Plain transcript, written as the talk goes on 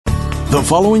The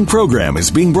following program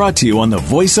is being brought to you on the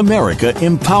Voice America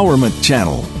Empowerment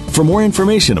Channel. For more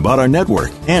information about our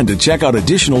network and to check out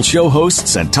additional show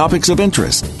hosts and topics of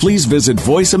interest, please visit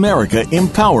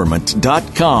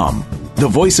voiceamericaempowerment.com. The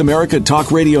Voice America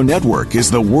Talk Radio Network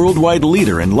is the worldwide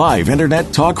leader in live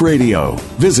Internet talk radio.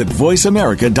 Visit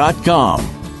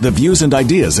voiceamerica.com. The views and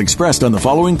ideas expressed on the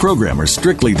following program are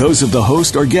strictly those of the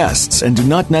host or guests and do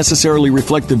not necessarily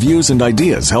reflect the views and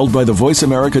ideas held by the Voice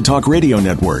America Talk Radio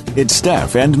Network, its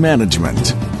staff, and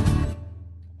management.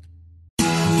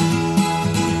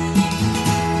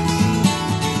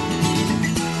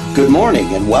 Good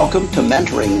morning and welcome to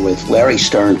Mentoring with Larry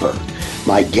Sternberg.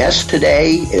 My guest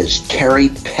today is Terry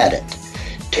Pettit.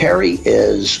 Terry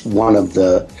is one of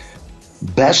the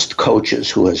best coaches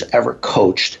who has ever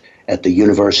coached at the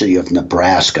University of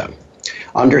Nebraska.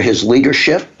 Under his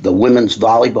leadership, the women's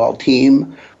volleyball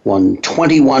team won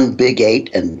 21 Big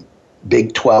 8 and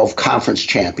Big 12 conference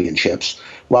championships,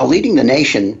 while leading the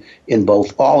nation in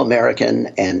both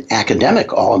All-American and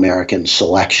academic All-American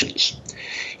selections.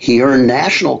 He earned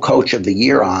National Coach of the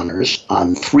Year honors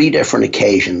on 3 different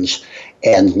occasions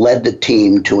and led the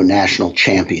team to a national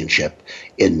championship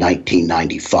in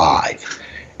 1995.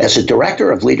 As a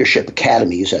Director of Leadership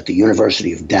Academies at the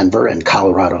University of Denver and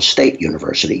Colorado State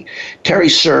University, Terry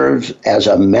served as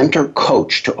a mentor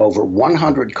coach to over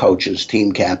 100 coaches,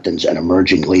 team captains, and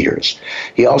emerging leaders.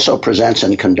 He also presents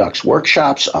and conducts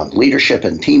workshops on leadership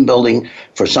and team building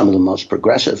for some of the most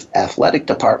progressive athletic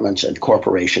departments and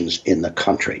corporations in the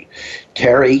country.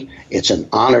 Terry, it's an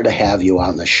honor to have you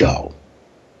on the show.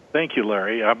 Thank you,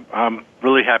 Larry. I'm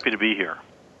really happy to be here.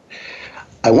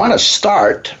 I want to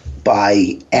start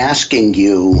by asking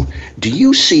you, do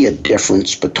you see a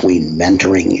difference between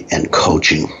mentoring and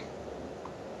coaching?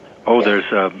 Oh, there's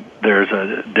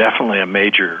definitely a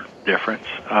major difference.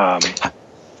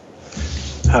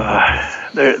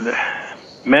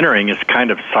 Mentoring is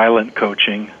kind of silent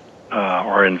coaching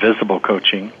or invisible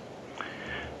coaching.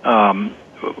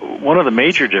 One of the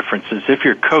major differences, if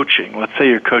you're coaching, let's say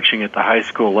you're coaching at the high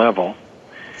school level,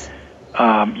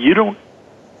 you don't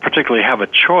particularly have a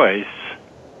choice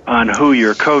on who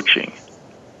you're coaching.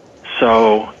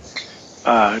 So,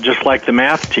 just like the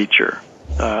math teacher,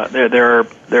 there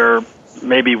are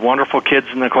maybe wonderful kids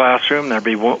in the classroom. There'll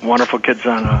be wonderful kids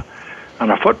on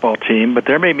a football team, but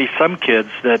there may be some kids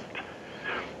that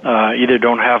either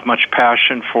don't have much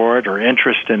passion for it or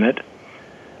interest in it.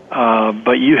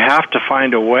 But you have to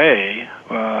find a way,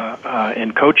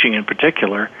 in coaching in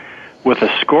particular, with a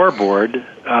scoreboard,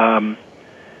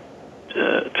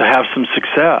 to have some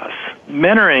success.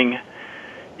 Mentoring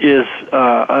is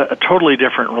a totally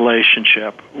different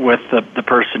relationship with the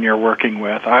person you're working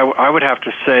with. I would have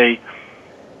to say,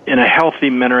 in a healthy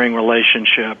mentoring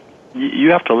relationship,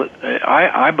 you have to.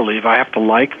 I believe I have to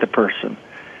like the person.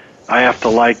 I have to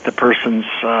like the person's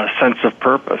sense of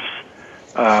purpose,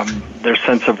 their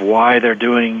sense of why they're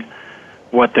doing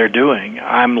what they're doing.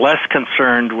 I'm less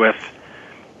concerned with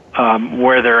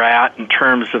where they're at in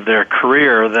terms of their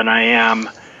career than I am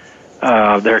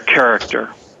their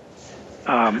character,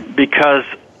 because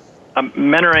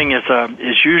mentoring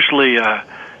is usually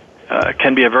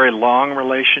can be a very long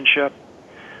relationship,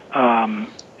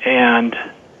 and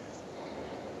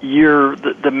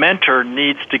the mentor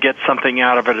needs to get something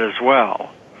out of it as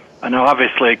well. I know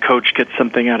obviously a coach gets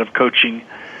something out of coaching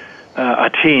a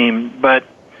team, but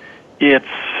it's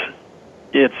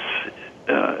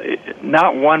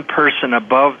not one person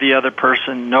above the other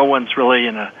person. No one's really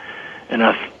in an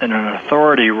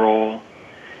authority role.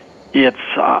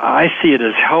 I see it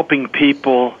as helping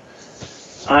people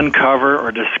uncover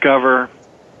or discover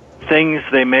things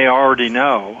they may already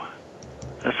know.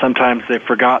 Sometimes they've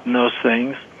forgotten those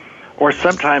things, or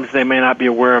sometimes they may not be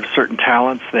aware of certain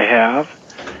talents they have.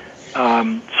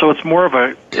 So it's more of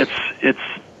it's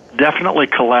definitely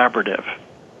collaborative.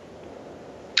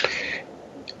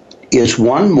 Is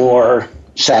one more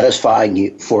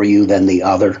satisfying for you than the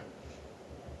other?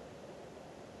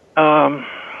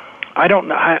 I don't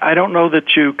know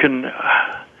that you can.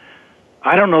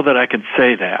 I don't know that I can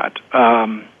say that.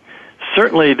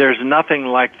 Certainly, there's nothing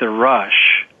like the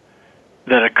rush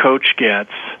that a coach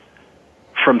gets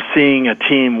from seeing a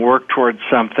team work towards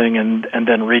something and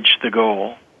then reach the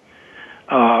goal.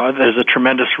 There's a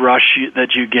tremendous rush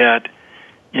that you get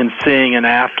in seeing an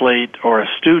athlete or a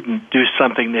student do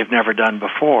something they've never done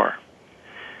before.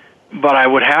 But I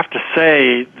would have to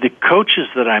say the coaches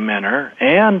that I mentor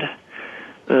and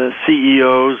the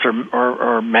CEOs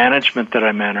or management that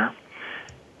I mentor,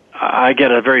 I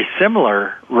get a very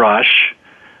similar rush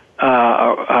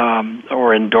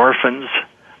or endorphins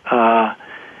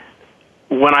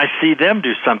when I see them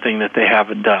do something that they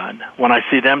haven't done, when I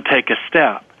see them take a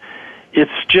step, it's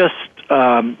just,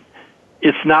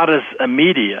 it's not as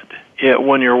immediate.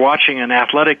 When you're watching an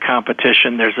athletic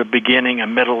competition, there's a beginning, a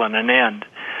middle, and an end.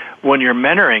 When you're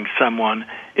mentoring someone,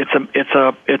 it's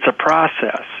a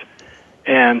process,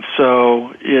 and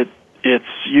so it's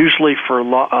usually for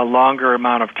a longer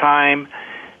amount of time.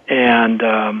 And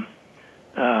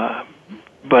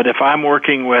but if I'm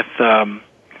working with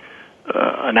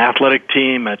an athletic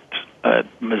team at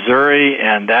Missouri,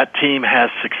 and that team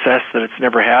has success that it's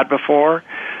never had before,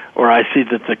 or I see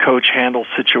that the coach handles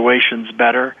situations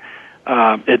better,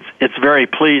 it's very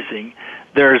pleasing.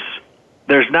 There's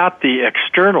not the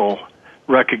external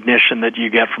recognition that you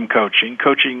get from coaching.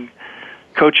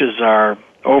 Coaches are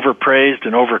overpraised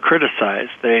and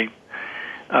overcriticized.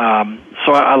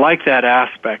 So I like that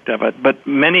aspect of it. But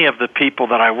many of the people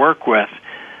that I work with,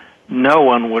 no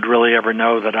one would really ever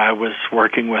know that I was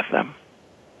working with them.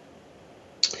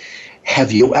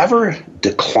 Have you ever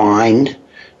declined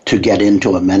to get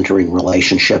into a mentoring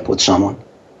relationship with someone?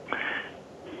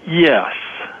 Yes.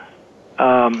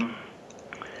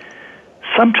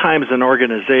 Sometimes an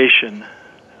organization,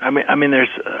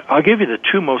 I'll give you the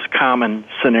two most common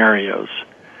scenarios.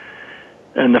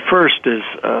 And the first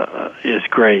is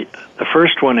great. The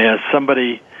first one is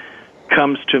somebody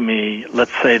comes to me,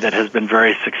 let's say, that has been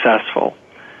very successful,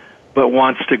 but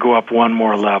wants to go up one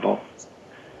more level.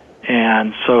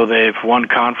 And so they've won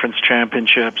conference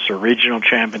championships or regional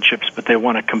championships, but they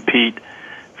want to compete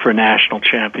for a national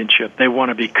championship. They want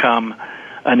to become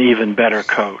an even better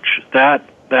coach. That's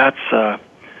a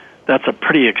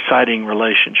pretty exciting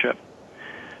relationship.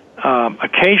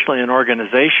 Occasionally an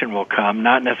organization will come,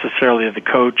 not necessarily the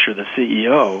coach or the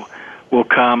CEO will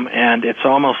come, and it's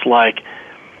almost like,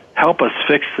 help us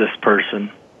fix this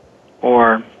person,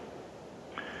 or,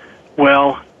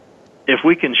 well, if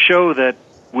we can show that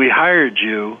we hired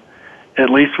you, at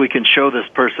least we can show this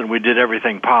person we did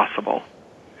everything possible.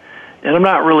 And I'm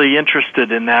not really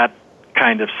interested in that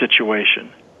kind of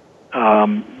situation,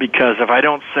 because if I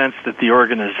don't sense that the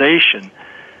organization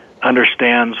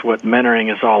understands what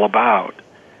mentoring is all about,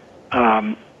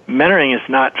 mentoring is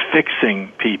not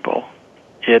fixing people.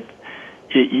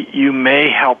 You may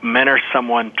help mentor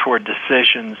someone toward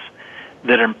decisions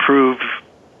that improve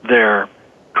their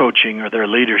coaching or their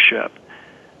leadership.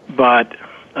 But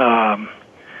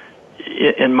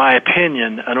in my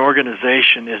opinion, an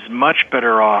organization is much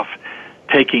better off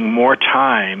taking more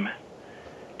time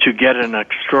to get an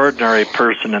extraordinary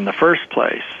person in the first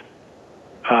place,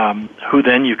 who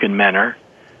then you can mentor,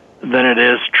 than it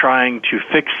is trying to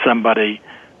fix somebody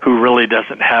who really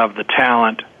doesn't have the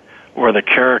talent or the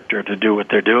character to do what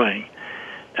they're doing.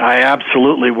 I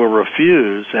absolutely will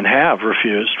refuse, and have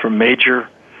refused, from major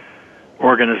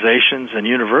organizations and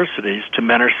universities to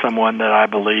mentor someone that I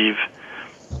believe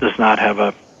does not have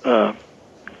a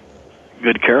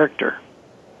good character.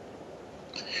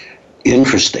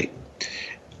 Interesting.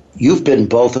 You've been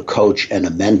both a coach and a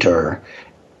mentor,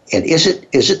 and is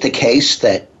it the case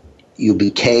that you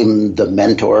became the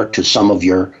mentor to some of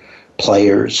your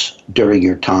players during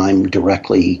your time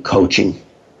directly coaching?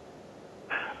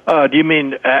 Do you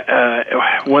mean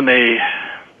when they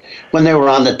were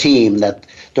on the team, that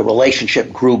the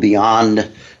relationship grew beyond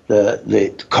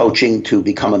the coaching to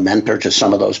become a mentor to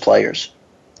some of those players?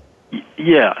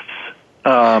 Yes.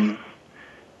 In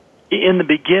the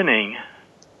beginning,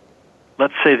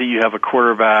 let's say that you have a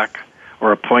quarterback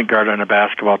or a point guard on a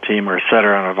basketball team or a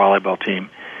setter on a volleyball team.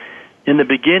 In the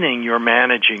beginning, you're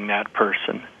managing that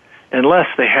person. Unless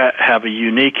they have a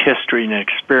unique history and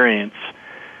experience,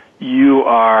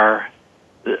 the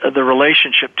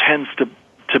relationship tends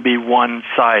to be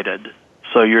one-sided.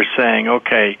 So you're saying,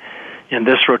 okay, in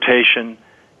this rotation,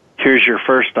 here's your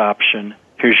first option,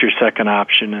 here's your second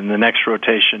option, and the next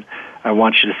rotation, I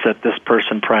want you to set this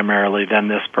person primarily, then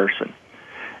this person.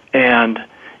 And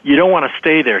you don't want to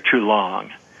stay there too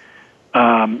long.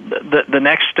 The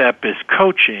next step is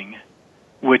coaching,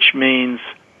 which means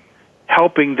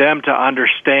helping them to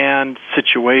understand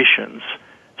situations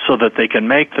so that they can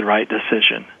make the right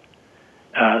decision,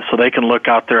 so they can look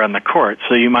out there on the court.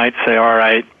 So you might say, all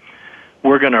right,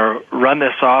 we're going to run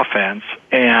this offense,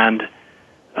 and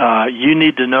you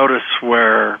need to notice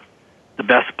where the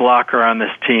best blocker on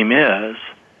this team is,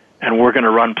 and we're going to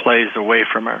run plays away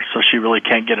from her so she really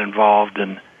can't get involved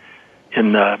in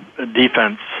the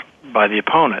defense by the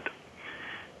opponent.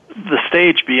 The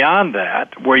stage beyond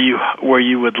that, where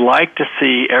you would like to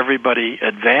see everybody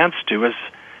advance to,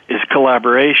 is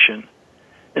collaboration.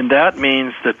 And that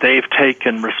means that they've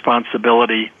taken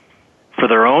responsibility for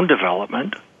their own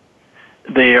development,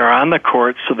 they are on the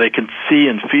court so they can see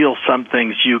and feel some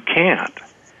things you can't.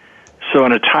 So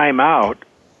in a timeout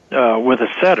with a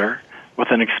setter,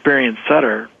 with an experienced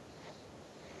setter,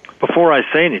 before I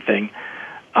say anything,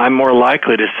 I'm more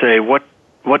likely to say, what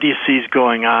do you see is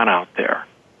going on out there?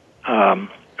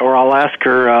 Or I'll ask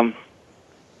her,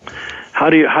 how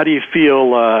do you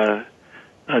feel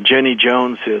Jenny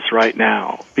Jones is right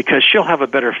now? Because she'll have a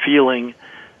better feeling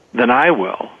than I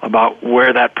will about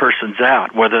where that person's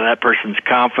at, whether that person's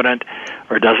confident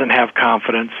or doesn't have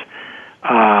confidence.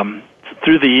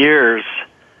 Through the years,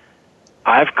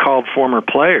 I've called former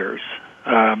players.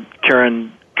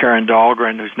 Karen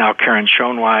Dahlgren, who's now Karen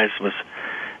Schoenweis, was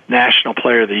National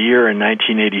Player of the Year in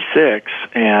 1986,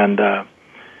 and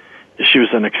she was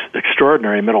an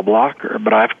extraordinary middle blocker.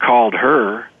 But I've called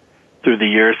her through the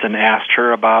years and asked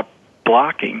her about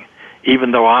blocking,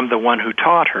 even though I'm the one who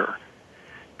taught her,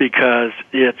 because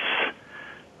it's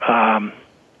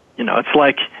it's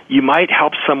like you might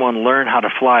help someone learn how to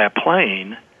fly a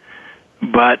plane,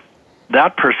 but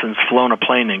that person's flown a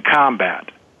plane in combat,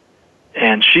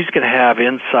 and she's going to have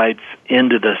insights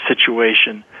into the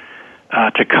situation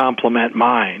to complement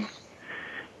mine.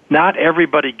 Not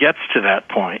everybody gets to that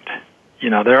point.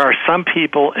 There are some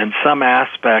people and some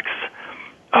aspects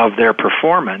of their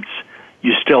performance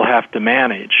you still have to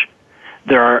manage.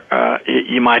 There are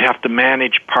you might have to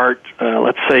manage part.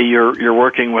 Let's say you're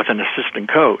working with an assistant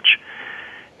coach,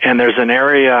 and there's an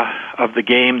area of the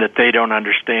game that they don't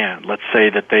understand. Let's say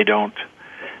that they don't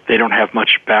have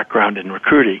much background in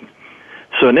recruiting.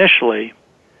 So initially,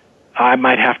 I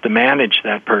might have to manage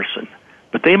that person,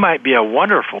 but they might be a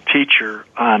wonderful teacher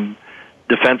on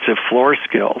defensive floor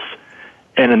skills.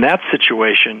 And in that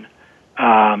situation,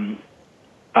 I'm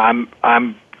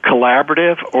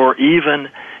collaborative, or even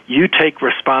you take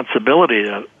responsibility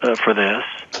for this,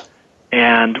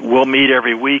 and we'll meet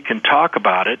every week and talk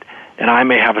about it. And I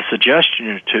may have a suggestion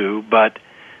or two, but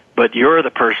you're the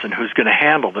person who's going to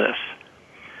handle this.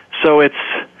 So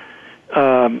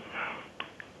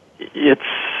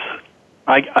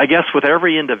I guess with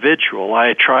every individual,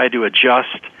 I try to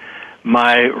adjust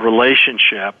my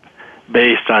relationship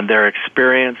based on their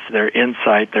experience, their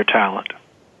insight, their talent.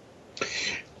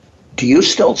 Do you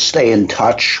still stay in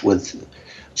touch with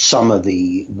some of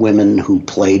the women who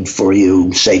played for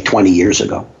you, say, 20 years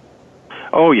ago?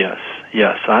 Oh, yes.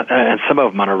 And some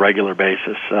of them on a regular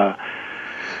basis.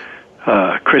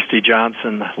 Christy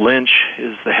Johnson Lynch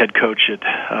is the head coach at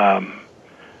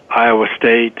Iowa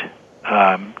State.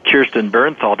 Kirsten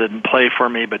Bernthal didn't play for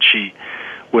me, but she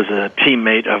was a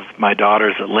teammate of my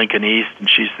daughter's at Lincoln East, and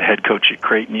she's the head coach at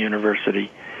Creighton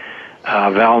University.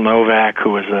 Val Novak,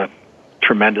 who was a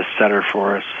tremendous setter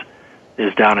for us,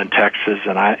 is down in Texas,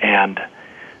 and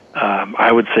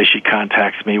I would say she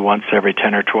contacts me once every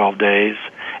 10 or 12 days.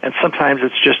 And sometimes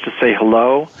it's just to say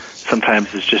hello.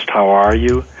 Sometimes it's just, how are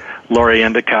you? Lori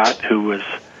Endicott, who was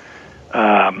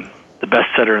the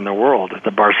best setter in the world at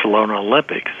the Barcelona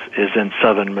Olympics, is in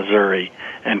southern Missouri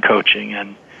and coaching,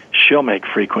 and she'll make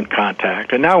frequent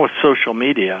contact. And now with social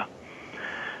media,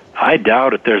 I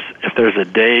doubt if there's a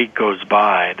day goes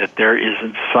by that there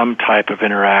isn't some type of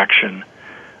interaction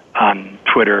on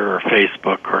Twitter or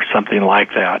Facebook or something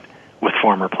like that with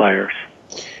former players.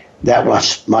 That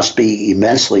must be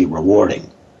immensely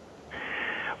rewarding.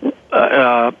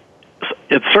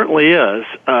 It certainly is,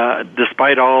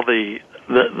 despite all the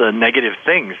negative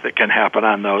things that can happen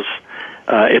on those.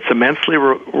 It's immensely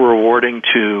rewarding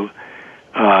to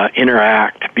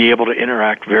be able to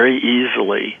interact very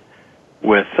easily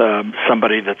with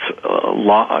somebody that's a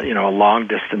long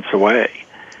distance away.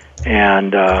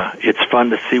 And it's fun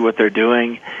to see what they're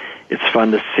doing. It's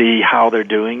fun to see how they're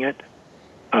doing it.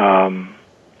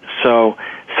 So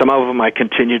some of them I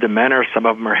continue to mentor. Some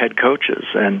of them are head coaches,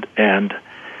 and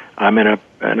I'm in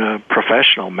a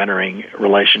professional mentoring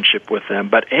relationship with them.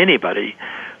 But anybody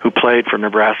who played for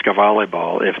Nebraska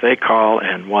Volleyball, if they call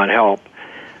and want help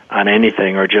on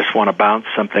anything or just want to bounce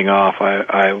something off,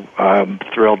 I'm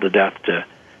thrilled to death to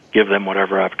give them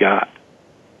whatever I've got.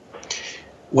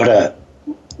 What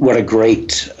a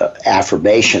great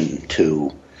affirmation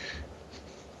to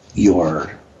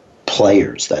your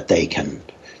players that they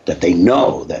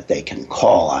know that they can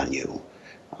call on you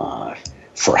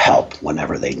for help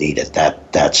whenever they need it.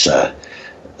 That's a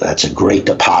great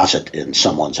deposit in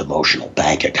someone's emotional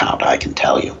bank account, I can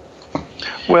tell you.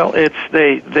 Well, they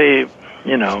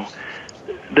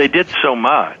did so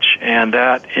much, and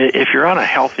that if you're on a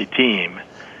healthy team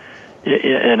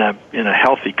in a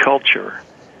healthy culture,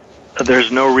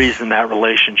 there's no reason that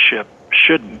relationship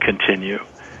shouldn't continue.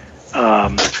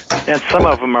 And some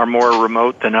of them are more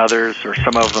remote than others, or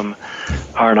some of them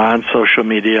aren't on social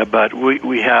media, but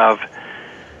we have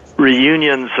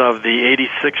reunions of the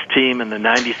 86 team and the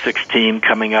 96 team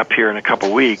coming up here in a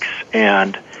couple weeks,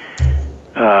 and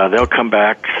they'll come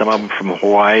back, some of them from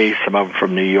Hawaii, some of them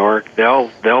from New York.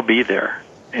 They'll be there.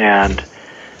 And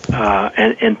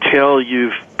until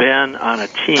you've been on a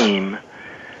team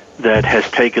that has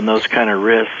taken those kind of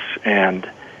risks and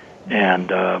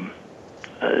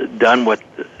done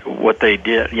what they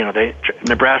did,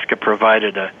 Nebraska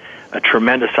provided a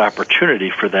tremendous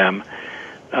opportunity for them,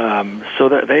 so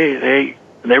that they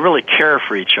really care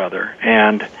for each other.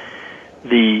 And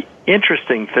the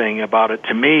interesting thing about it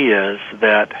to me is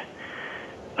that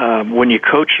when you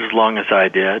coach as long as I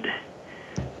did,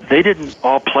 they didn't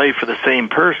all play for the same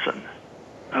person.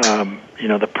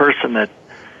 The person that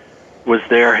was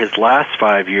there his last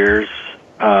 5 years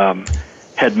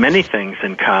had many things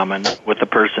in common with the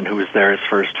person who was there his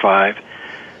first 5,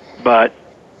 but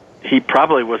he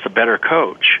probably was a better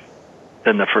coach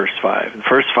than the first 5. The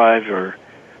first 5 or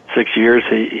 6 years,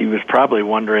 he was probably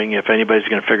wondering if anybody's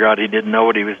going to figure out he didn't know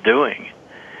what he was doing.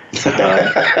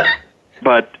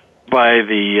 But by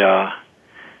the,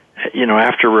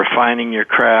 after refining your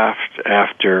craft,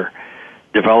 after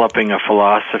developing a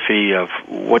philosophy of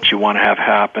what you want to have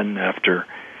happen, after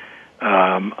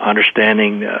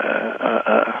understanding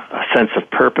a sense of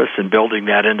purpose and building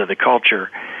that into the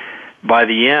culture, by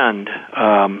the end,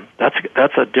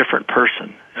 that's a different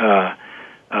person.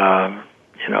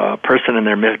 A person in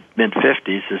their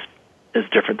mid-50s is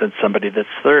different than somebody that's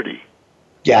 30.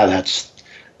 Yeah, that's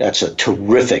a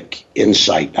terrific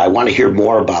insight. I want to hear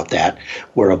more about that.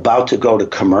 We're about to go to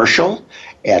commercial,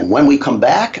 and when we come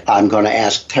back, I'm going to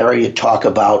ask Terry to talk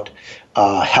about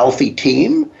a healthy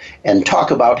team and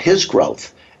talk about his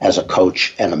growth as a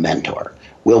coach and a mentor.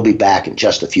 We'll be back in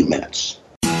just a few minutes.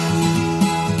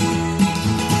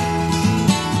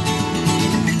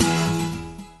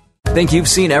 Think you've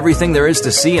seen everything there is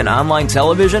to see in online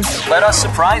television? Let us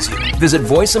surprise you. Visit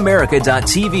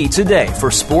voiceamerica.tv today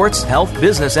for sports, health,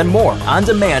 business, and more on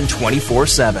demand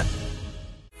 24/7.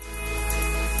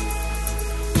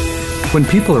 When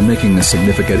people are making a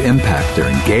significant impact, they're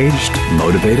engaged,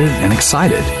 motivated, and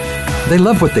excited. They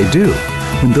love what they do.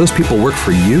 When those people work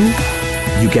for you,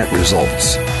 you get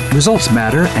results. Results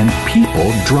matter, and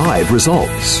people drive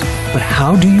results. But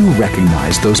how do you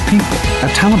recognize those people?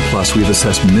 At Talent Plus, we've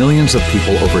assessed millions of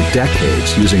people over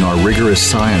decades using our rigorous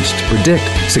science to predict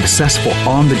successful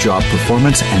on-the-job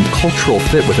performance and cultural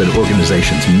fit with an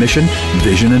organization's mission,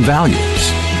 vision, and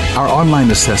values. Our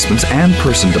online assessments and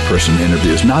person-to-person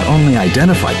interviews not only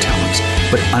identify talents,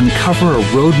 but uncover a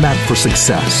roadmap for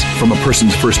success from a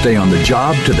person's first day on the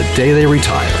job to the day they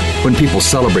retire. When people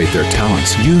celebrate their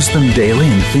talents, use them daily,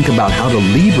 and think about how to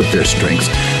lead with their strengths,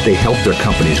 they help their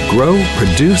companies grow,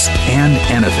 produce, and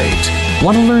innovate.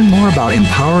 Want to learn more about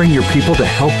empowering your people to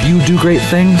help you do great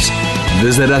things?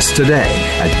 Visit us today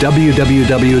at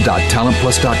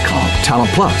www.talentplus.com.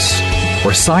 Talent Plus,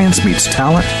 where science meets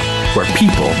talent, where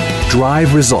people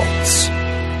drive results.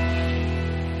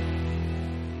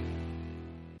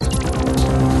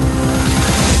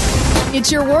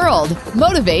 It's your world.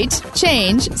 Motivate,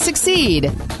 change, succeed.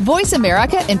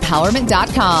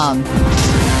 VoiceAmericaEmpowerment.com.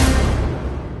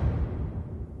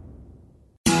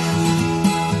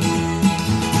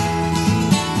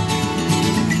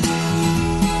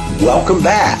 Welcome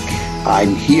back.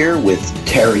 I'm here with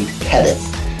Terry Pettit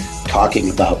talking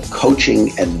about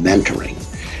coaching and mentoring.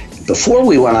 Before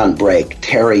we went on break,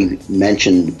 Terry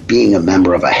mentioned being a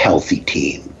member of a healthy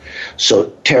team.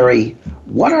 So, Terry,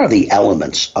 what are the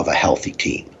elements of a healthy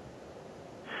team?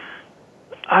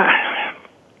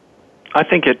 I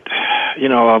think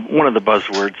one of the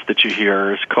buzzwords that you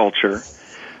hear is culture.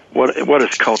 What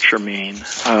does culture mean?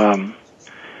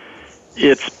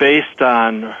 It's based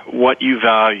on what you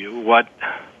value, what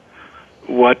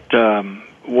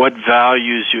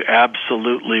values you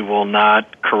absolutely will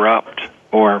not corrupt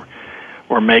or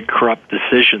make corrupt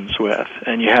decisions with,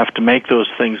 and you have to make those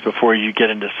things before you get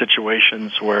into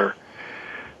situations where,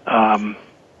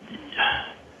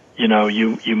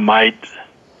 you might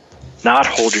not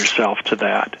hold yourself to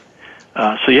that.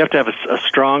 So you have to have a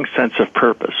strong sense of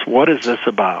purpose. What is this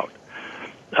about?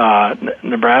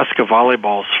 Nebraska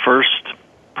Volleyball's first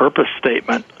purpose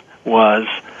statement was,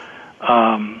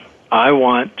 I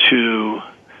want to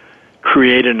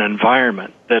create an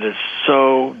environment that is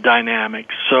so dynamic,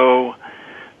 so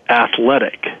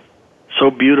athletic,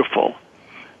 so beautiful,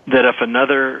 that if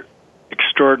another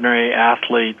extraordinary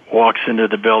athlete walks into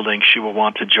the building, she will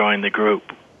want to join the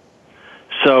group.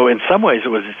 So in some ways it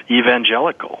was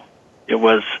evangelical. It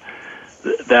was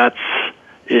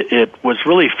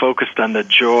really focused on the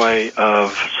joy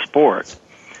of sport.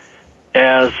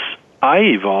 As I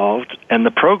evolved and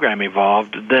the program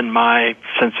evolved, then my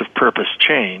sense of purpose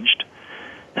changed.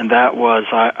 And that was,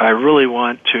 I really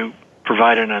want to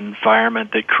provide an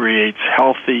environment that creates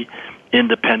healthy,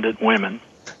 independent women.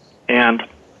 And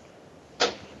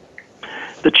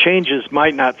the changes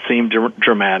might not seem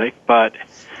dramatic, but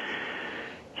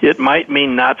it might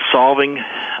mean not solving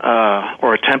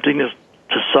or attempting to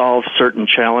solve certain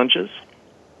challenges.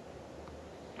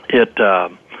 It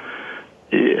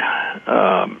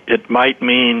might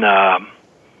mean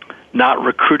not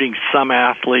recruiting some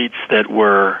athletes that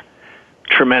were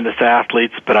tremendous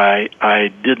athletes, but I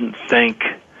didn't think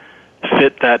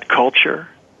fit that culture.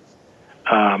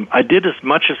 I did as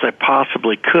much as I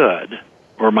possibly could,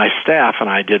 or my staff and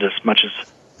I did as much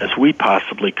as we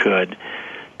possibly could,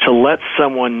 to let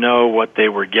someone know what they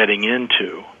were getting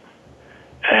into.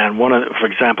 And for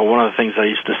example, one of the things I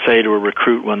used to say to a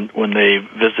recruit when they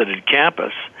visited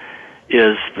campus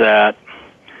is that,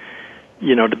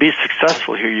 to be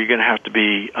successful here, you're going to have to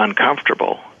be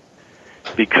uncomfortable,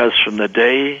 because from the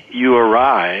day you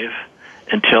arrive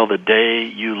until the day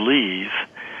you leave,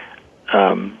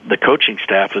 the coaching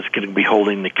staff is going to be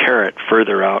holding the carrot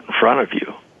further out in front of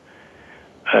you.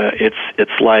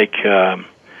 It's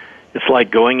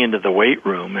like going into the weight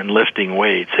room and lifting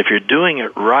weights. If you're doing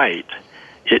it right,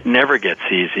 it never gets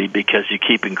easy because you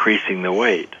keep increasing the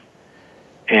weight.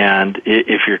 And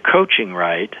if you're coaching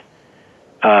right,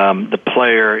 the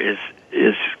player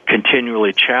is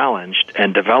continually challenged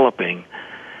and developing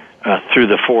through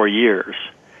the 4 years.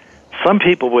 Some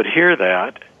people would hear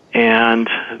that and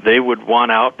they would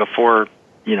want out before,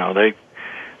 they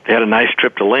had a nice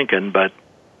trip to Lincoln, but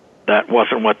that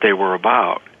wasn't what they were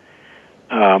about.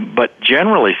 But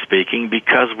generally speaking,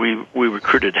 because we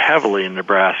recruited heavily in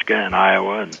Nebraska and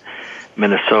Iowa and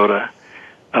Minnesota,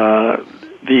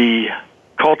 the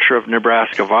culture of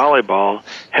Nebraska volleyball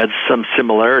had some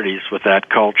similarities with that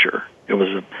culture. It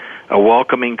was a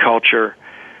welcoming culture,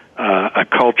 a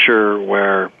culture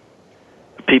where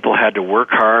people had to work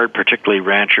hard, particularly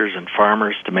ranchers and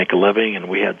farmers, to make a living, and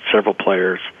we had several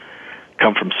players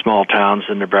come from small towns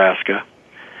in Nebraska.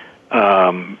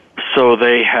 So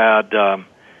they had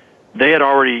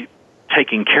already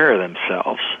taken care of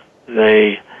themselves.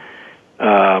 They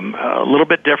a little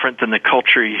bit different than the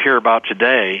culture you hear about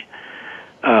today,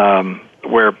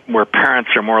 where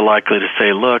parents are more likely to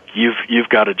say, "Look, you've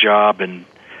got a job in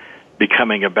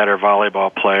becoming a better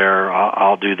volleyball player.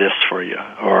 I'll do this for you,"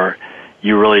 or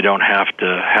 "You really don't have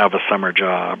to have a summer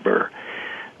job," or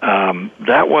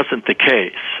that wasn't the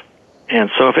case. And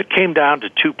so if it came down to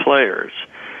two players,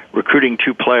 recruiting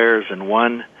two players and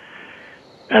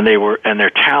their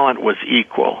talent was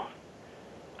equal,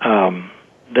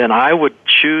 then I would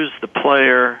choose the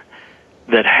player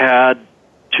that had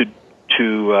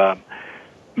to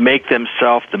make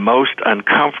themselves the most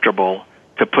uncomfortable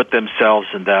to put themselves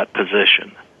in that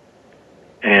position.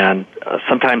 And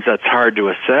sometimes that's hard to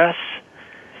assess,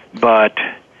 but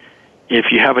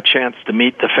if you have a chance to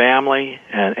meet the family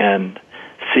and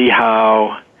see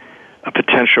how a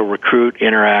potential recruit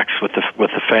interacts with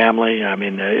the family, I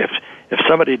mean, if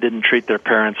somebody didn't treat their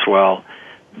parents well,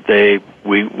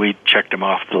 we checked them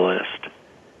off the list.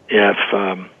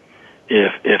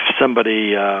 If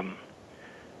somebody,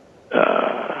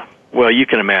 well, you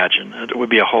can imagine, it would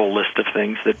be a whole list of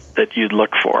things that you'd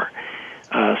look for.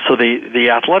 So the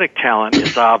athletic talent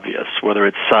is obvious, whether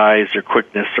it's size or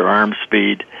quickness or arm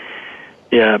speed.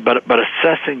 Yeah, but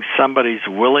assessing somebody's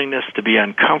willingness to be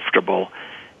uncomfortable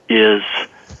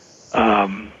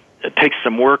it takes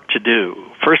some work to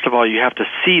do. First of all, you have to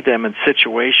see them in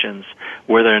situations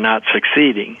where they're not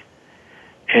succeeding.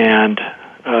 And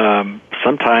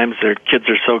sometimes their kids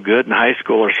are so good in high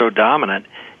school or so dominant,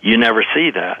 you never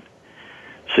see that.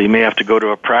 So you may have to go to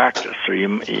a practice, or you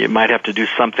might have to do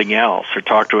something else, or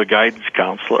talk to a guidance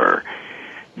counselor.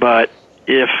 But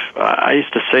if I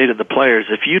used to say to the players,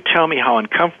 if you tell me how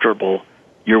uncomfortable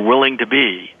you're willing to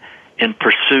be in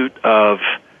pursuit of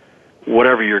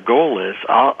whatever your goal is,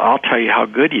 I'll tell you how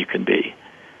good you can be.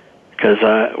 Because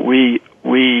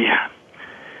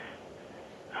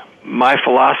my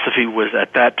philosophy was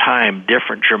at that time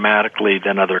different dramatically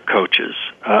than other coaches.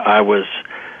 I was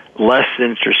less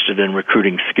interested in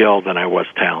recruiting skill than I was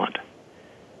talent.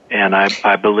 And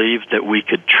I believed that we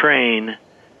could train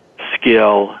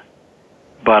skill,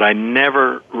 but I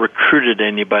never recruited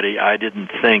anybody I didn't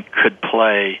think could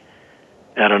play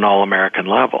at an All-American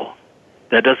level.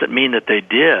 That doesn't mean that they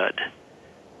did,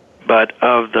 but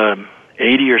of the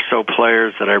 80 or so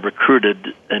players that I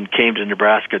recruited and came to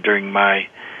Nebraska during my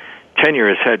tenure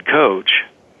as head coach,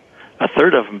 a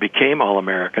third of them became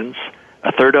All-Americans,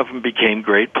 a third of them became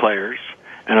great players,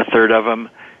 and a third of them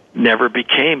never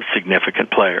became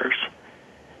significant players.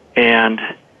 And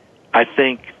I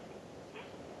think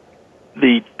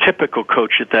the typical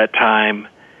coach at that time,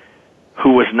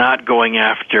 who was not going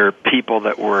after people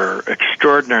that were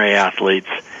extraordinary athletes,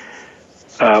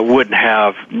 wouldn't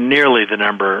have nearly the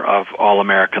number of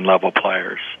All-American level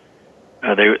players.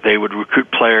 They would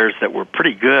recruit players that were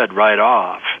pretty good right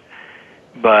off,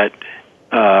 but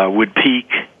would peak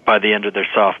by the end of their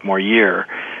sophomore year.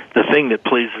 The thing that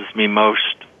pleases me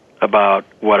most about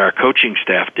what our coaching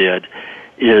staff did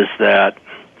is that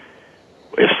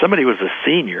if somebody was a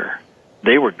senior,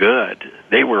 they were good.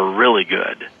 They were really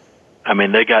good. I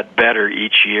mean, they got better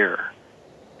each year.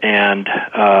 And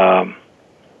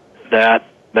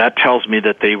that tells me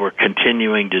that they were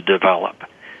continuing to develop,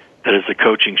 that as a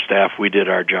coaching staff, we did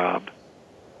our job.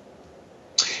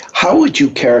 How would you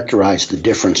characterize the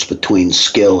difference between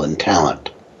skill and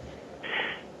talent?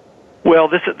 Well,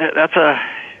 there's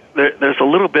a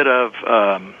little bit of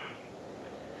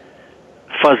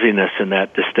fuzziness in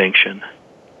that distinction.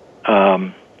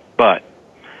 But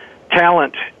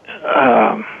talent,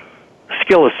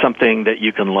 skill is something that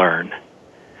you can learn.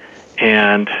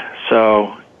 And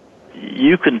so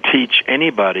you can teach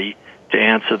anybody to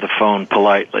answer the phone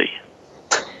politely.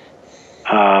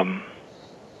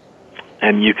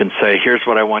 And you can say, here's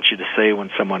what I want you to say when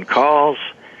someone calls.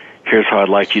 Here's how I'd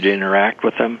like you to interact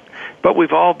with them. But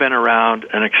we've all been around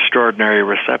an extraordinary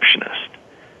receptionist.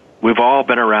 We've all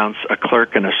been around a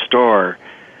clerk in a store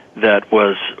that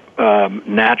was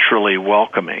naturally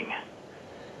welcoming.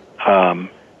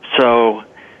 So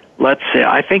let's say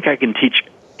I think I can teach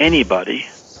anybody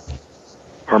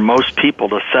or most people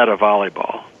to set a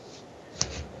volleyball.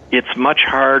 It's much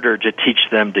harder to teach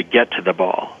them to get to the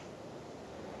ball.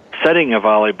 Setting a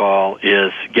volleyball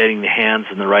is getting the hands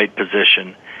in the right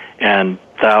position and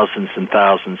thousands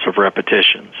of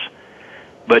repetitions.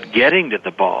 But getting to the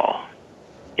ball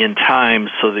in time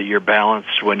so that you're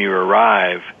balanced when you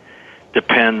arrive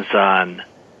depends on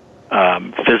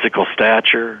physical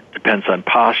stature, depends on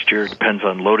posture, depends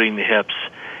on loading the hips,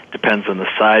 depends on the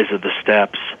size of the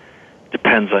steps,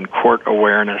 depends on court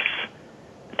awareness,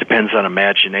 depends on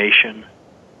imagination.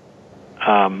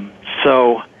 And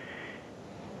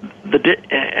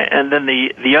then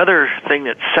the other thing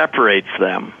that separates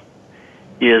them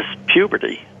is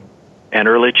puberty and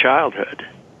early childhood.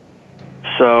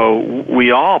 So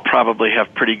we all probably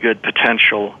have pretty good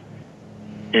potential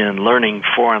in learning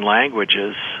foreign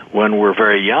languages when we're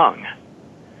very young.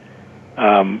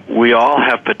 We all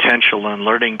have potential in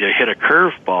learning to hit a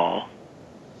curveball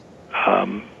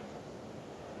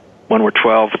when we're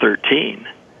 12, 13.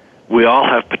 We all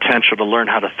have potential to learn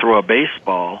how to throw a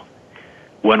baseball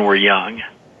when we're young.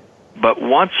 But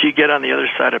once you get on the other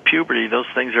side of puberty, those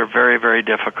things are very, very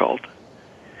difficult.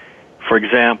 For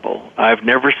example, I've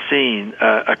never seen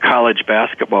a college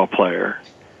basketball player,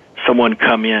 someone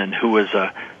come in who was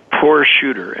a poor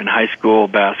shooter in high school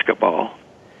basketball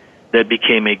that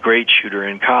became a great shooter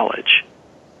in college.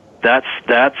 That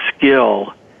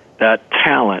skill, that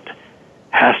talent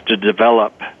has to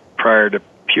develop prior to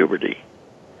puberty.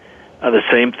 The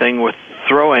same thing with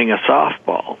throwing a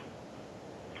softball.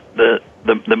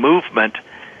 The movement,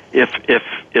 if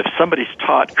somebody's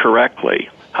taught correctly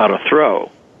how to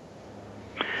throw,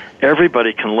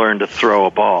 everybody can learn to throw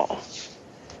a ball.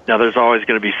 Now, there's always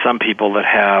going to be some people that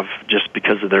have, just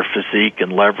because of their physique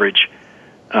and leverage.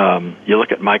 You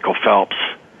look at Michael Phelps.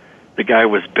 The guy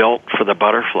was built for the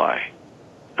butterfly.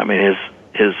 I mean,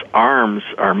 his arms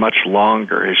are much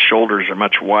longer. His shoulders are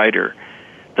much wider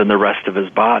than the rest of his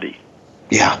body.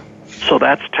 Yeah. So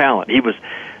that's talent.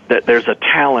 There's a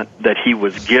talent that he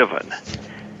was given,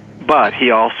 but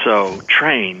he also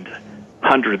trained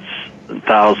hundreds and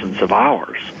thousands of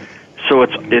hours. So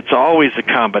it's always a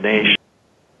combination.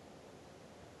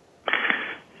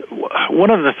 One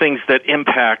of the things that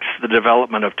impacts the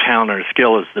development of talent or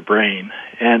skill is the brain.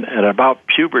 And at about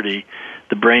puberty,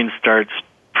 the brain starts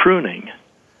pruning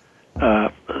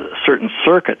certain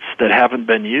circuits that haven't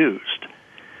been used.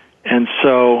 And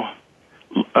so,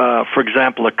 for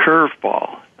example, a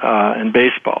curveball in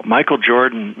baseball. Michael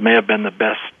Jordan may have been the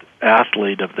best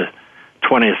athlete of the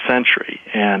 20th century.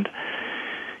 And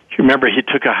you remember he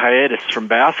took a hiatus from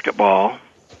basketball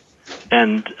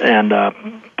and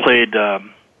played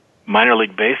minor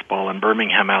league baseball in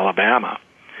Birmingham, Alabama.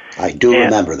 I do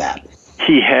remember that.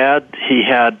 He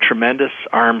had tremendous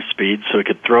arm speed, so he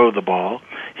could throw the ball.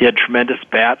 He had tremendous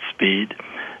bat speed.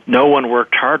 No one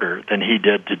worked harder than he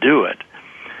did to do it.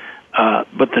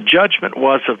 But the judgment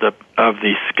was of the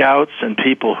scouts and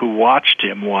people who watched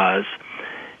him was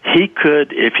he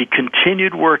could, if he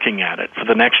continued working at it for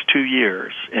the next 2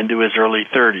 years into his early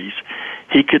 30s,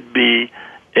 he could be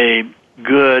a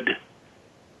good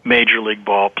major league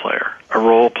ball player, a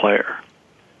role player,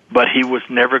 but he was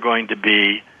never going to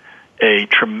be a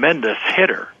tremendous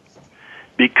hitter,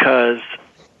 because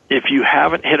if you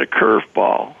haven't hit a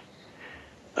curveball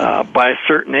by a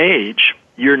certain age,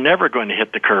 you're never going to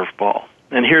hit the curveball.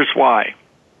 And here's why.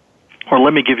 Or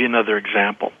let me give you another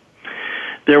example.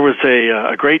 There was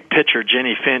a great pitcher,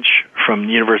 Jenny Finch, from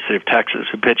the University of Texas,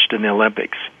 who pitched in the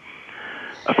Olympics.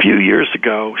 A few years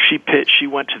ago, she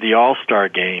went to the All-Star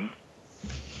game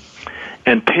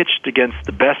and pitched against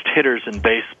the best hitters in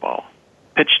baseball,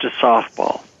 pitched a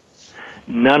softball.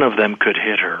 None of them could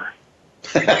hit her.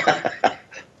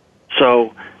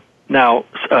 So now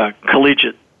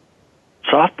collegiate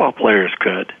softball players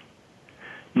could.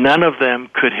 None of them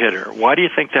could hit her. Why do you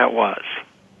think that was?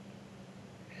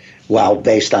 Well,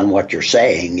 based on what you're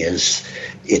saying, is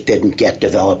it didn't get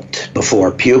developed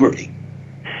before puberty.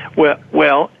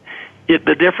 Well,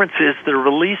 the difference is the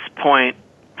release point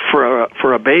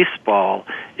for a baseball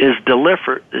is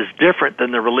different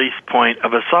than the release point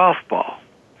of a softball.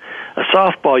 A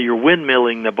softball, you're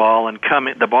windmilling the ball, and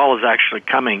the ball is actually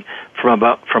coming from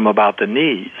about the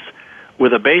knees.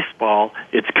 With a baseball,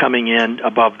 it's coming in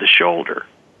above the shoulder.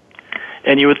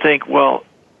 And you would think, well,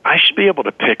 I should be able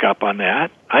to pick up on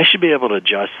that. I should be able to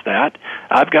adjust that.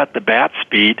 I've got the bat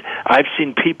speed. I've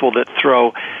seen people that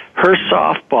throw her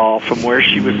softball from where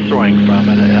she was throwing from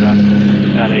at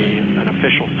an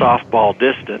official softball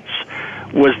distance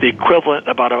was the equivalent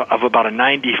of about a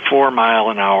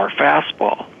 94-mile-an-hour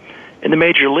fastball. In the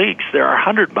major leagues, there are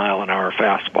 100-mile-an-hour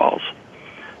fastballs.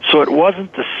 So it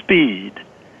wasn't the speed.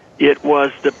 It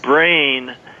was the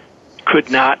brain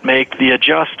could not make the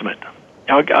adjustment.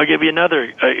 I'll give you another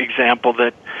example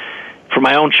that from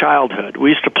my own childhood. We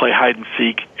used to play hide and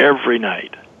seek every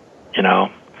night,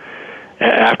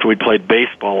 after we played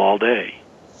baseball all day.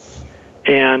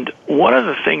 And one of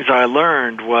the things I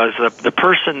learned was the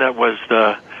person that was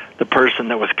the person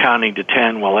that was counting to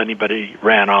 10 while anybody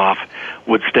ran off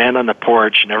would stand on the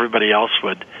porch, and everybody else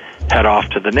would head off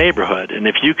to the neighborhood. And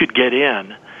if you could get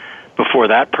in before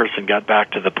that person got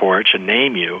back to the porch and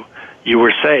name you, you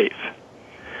were safe.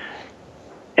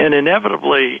 And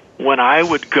inevitably, when I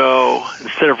would go,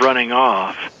 instead of running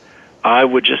off, I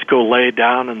would just go lay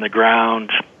down on the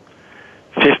ground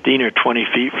 15 or 20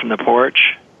 feet from the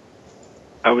porch.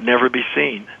 I would never be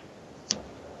seen,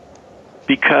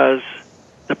 because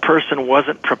the person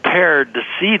wasn't prepared to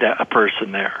see a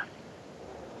person there.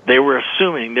 They were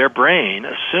assuming, their brain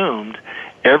assumed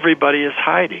everybody is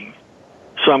hiding.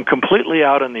 So I'm completely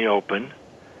out in the open.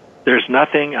 There's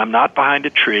nothing. I'm not behind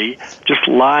a tree, just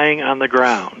lying on the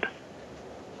ground.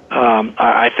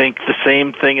 I think the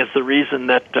same thing is the reason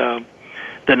that the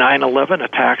 9/11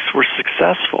 attacks were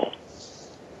successful.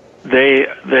 They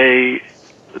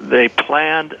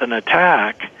planned an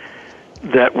attack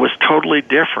that was totally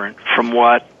different from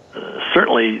what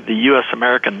certainly the U.S.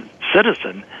 American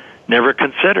citizen never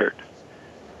considered.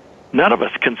 None of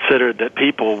us considered that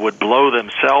people would blow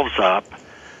themselves up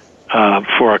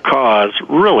for a cause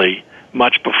really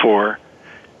much before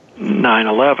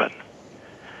 9/11.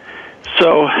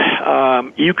 So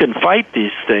you can fight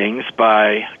these things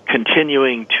by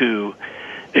continuing to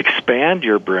expand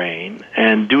your brain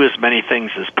and do as many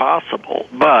things as possible.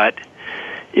 But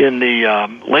in the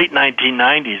late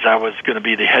 1990s, I was going to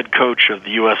be the head coach of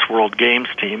the U.S. World Games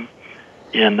team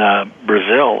in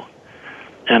Brazil,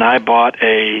 and I bought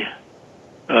a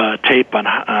tape on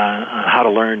how to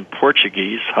learn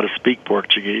Portuguese, how to speak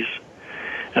Portuguese,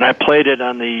 and I played it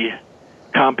on the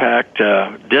compact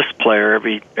disc player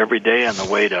every day on the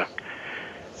way to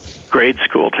grade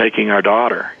school taking our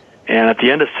daughter. And at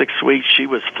the end of 6 weeks, she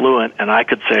was fluent, and I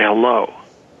could say hello.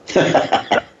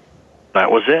 That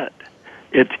was it.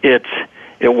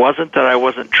 It wasn't that I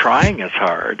wasn't trying as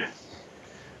hard.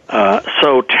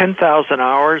 So 10,000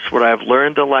 hours, would I have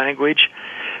learned the language?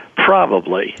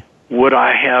 Probably. Would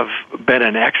I have been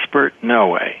an expert? No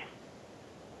way.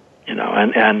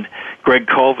 And Greg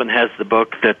Colvin has the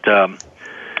book that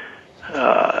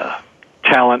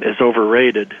talent is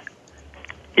overrated.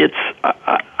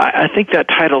 I think that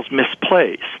title's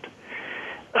misplaced.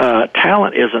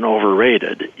 Talent isn't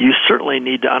overrated. You certainly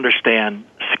need to understand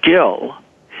skill,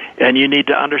 and you need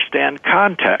to understand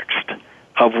context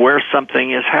of where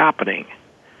something is happening.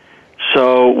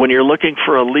 So when you're looking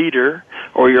for a leader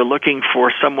or you're looking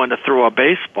for someone to throw a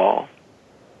baseball,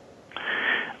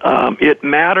 it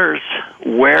matters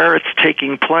where it's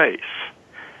taking place.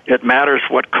 It matters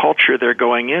what culture they're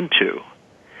going into.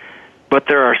 But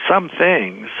there are some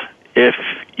things, if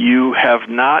you have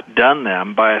not done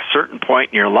them by a certain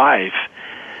point in your life,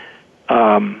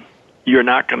 you're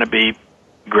not going to be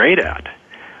great at.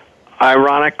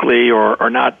 ironically or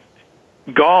not,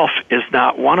 golf is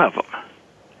not one of them.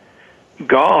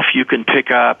 Golf you can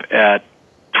pick up at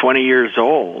 20 years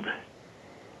old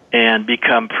and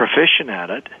become proficient at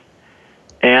it.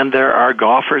 And there are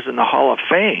golfers in the Hall of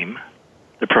Fame,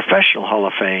 the Professional Hall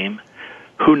of Fame,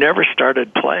 who never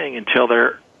started playing until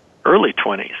their early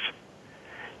 20s.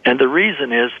 And the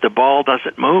reason is the ball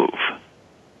doesn't move.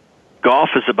 Golf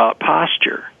is about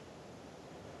posture.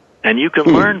 And you can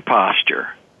learn posture,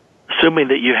 assuming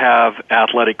that you have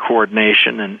athletic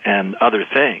coordination and other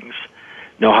things,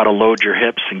 know how to load your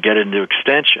hips and get into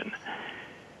extension.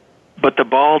 But the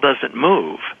ball doesn't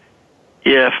move.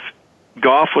 If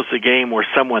golf was a game where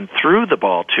someone threw the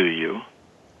ball to you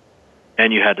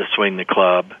and you had to swing the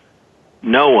club,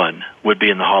 no one would be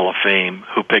in the Hall of Fame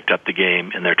who picked up the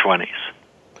game in their 20s.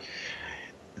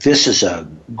 This is a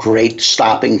great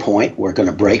stopping point. We're going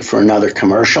to break for another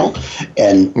commercial.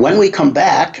 And when we come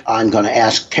back, I'm going to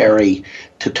ask Terry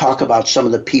to talk about some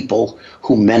of the people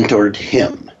who mentored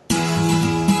him.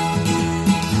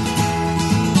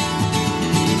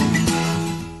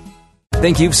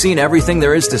 Think you've seen everything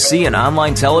there is to see in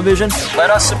online television?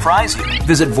 Let us surprise you.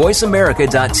 Visit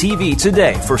voiceamerica.tv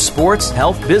today for sports,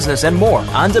 health, business, and more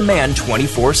on demand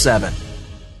 24/7.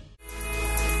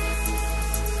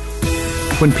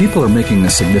 When people are making a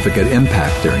significant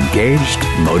impact, they're engaged,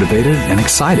 motivated, and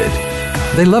excited.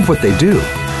 They love what they do.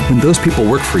 When those people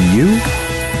work for you,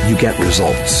 you get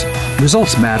results.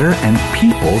 Results matter, and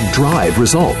people drive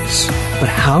results. But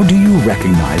how do you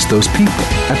recognize those people?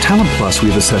 At Talent Plus,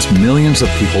 we've assessed millions of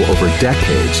people over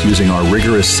decades using our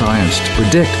rigorous science to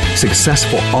predict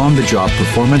successful on-the-job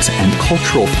performance and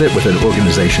cultural fit with an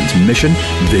organization's mission,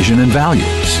 vision, and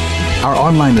values. Our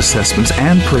online assessments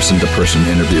and person-to-person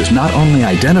interviews not only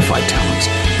identify talents,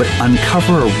 but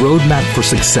uncover a roadmap for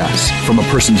success from a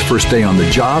person's first day on the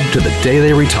job to the day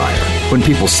they retire. When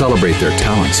people celebrate their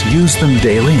talents, use them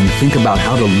daily, and think about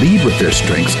how to lead with their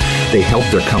strengths, they help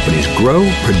their companies grow,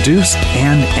 produce,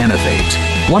 and innovate.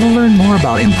 Want to learn more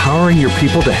about empowering your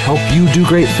people to help you do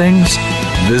great things?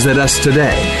 Visit us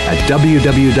today at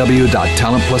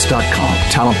www.talentplus.com.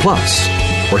 Talent Plus,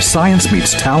 where science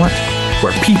meets talent,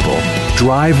 where people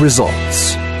drive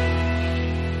results.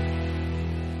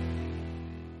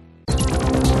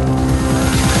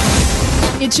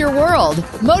 It's your world.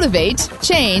 Motivate,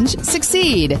 change,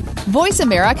 succeed.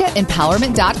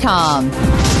 VoiceAmericaEmpowerment.com.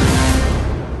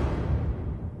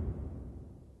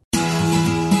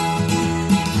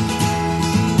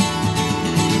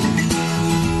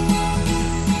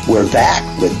 We're back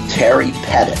with Terry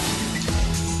Pettit.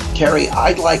 Terry,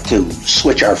 I'd like to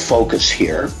switch our focus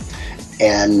here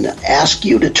and ask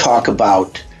you to talk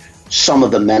about some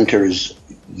of the mentors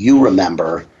you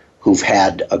remember who've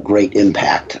had a great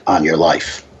impact on your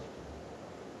life.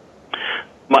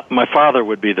 My father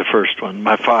would be the first one.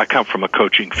 I come from a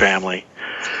coaching family.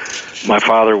 My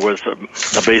father was a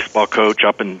baseball coach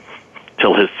up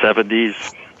until his 70s.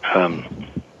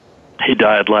 He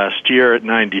died last year at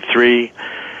 93,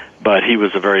 but he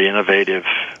was a very innovative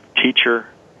teacher.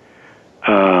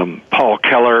 Paul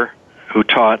Keller, who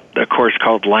taught a course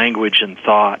called Language and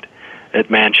Thought at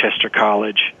Manchester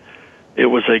College. It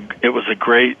was a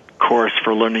great course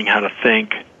for learning how to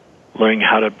think, learning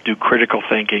how to do critical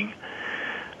thinking.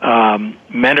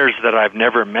 Mentors that I've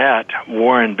never met,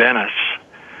 Warren Bennis.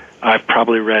 I've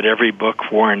probably read every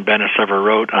book Warren Bennis ever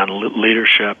wrote on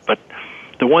leadership, but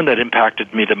the one that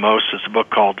impacted me the most is a book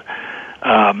called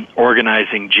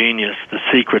Organizing Genius, The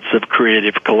Secrets of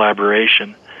Creative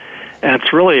Collaboration. And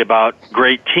it's really about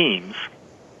great teams.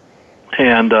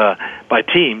 And by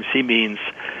teams, he means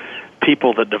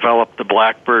people that develop the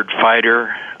Blackbird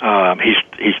Fighter.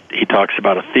 He talks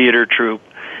about a theater troupe.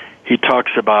 He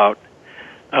talks about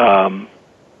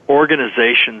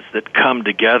organizations that come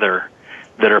together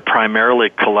that are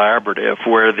primarily collaborative,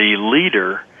 where the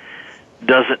leader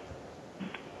doesn't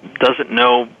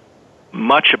know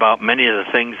much about many of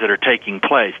the things that are taking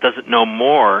place, doesn't know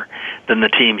more than the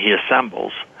team he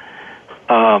assembles.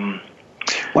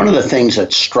 One of the things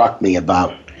that struck me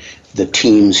about the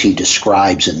teams he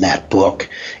describes in that book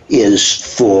is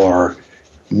for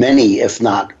many, if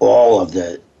not all, of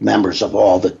the members of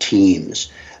all the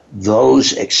teams,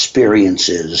 those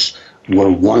experiences were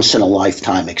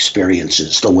once-in-a-lifetime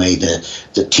experiences, the way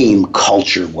the team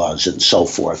culture was and so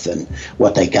forth and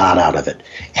what they got out of it.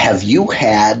 Have you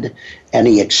had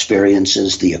any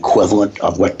experiences, the equivalent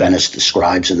of what Bennis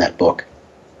describes in that book?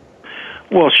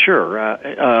 Well, sure.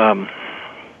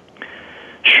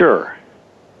 Sure.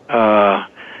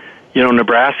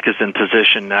 Nebraska's in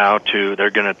position now they're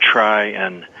going to try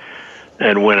and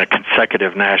win a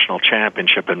consecutive national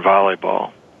championship in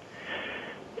volleyball.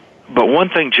 But one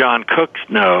thing John Cook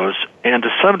knows, and to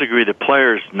some degree the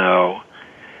players know,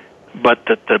 but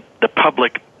that the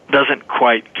public doesn't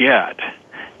quite get,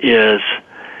 is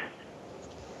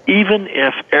even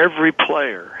if every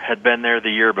player had been there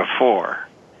the year before,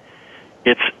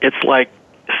 it's like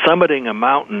summiting a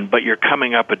mountain, but you're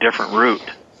coming up a different route,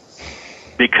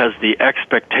 because the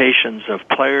expectations of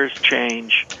players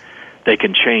change. They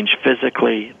can change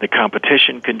physically. The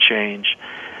competition can change.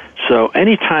 So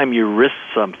anytime you risk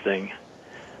something,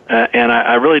 and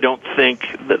I really don't think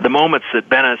that the moments that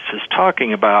Bennis is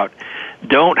talking about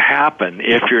don't happen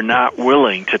if you're not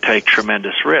willing to take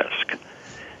tremendous risk.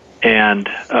 And,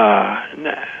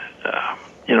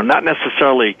 not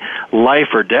necessarily life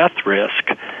or death risk,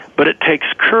 but it takes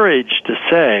courage to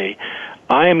say,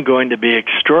 I am going to be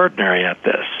extraordinary at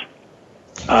this.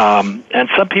 And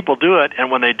some people do it,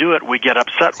 and when they do it, we get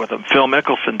upset with them. Phil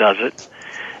Mickelson does it,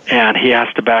 and he has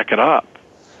to back it up.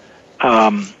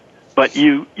 But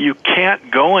you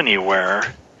can't go anywhere,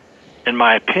 in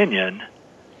my opinion.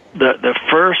 The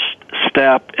first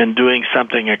step in doing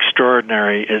something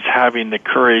extraordinary is having the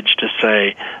courage to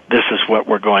say, this is what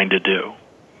we're going to do.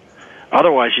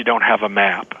 Otherwise, you don't have a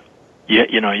map. We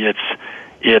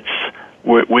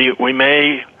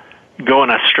may go in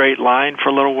a straight line for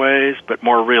a little ways, but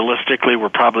more realistically, we're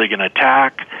probably going to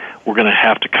attack. We're going to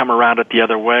have to come around it the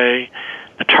other way.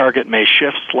 The target may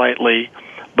shift slightly,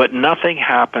 but nothing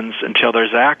happens until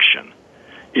there's action.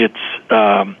 It's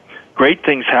great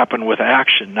things happen with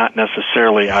action, not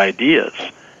necessarily ideas.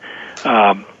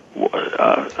 A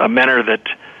mentor that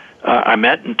I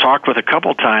met and talked with a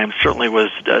couple times certainly was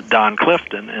Don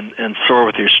Clifton and Soar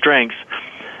With Your Strengths.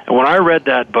 And when I read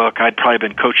that book, I'd probably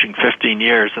been coaching 15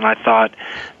 years, and I thought,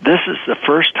 this is the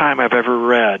first time I've ever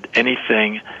read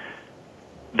anything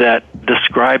that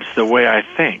describes the way I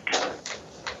think.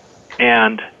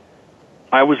 And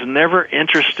I was never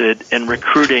interested in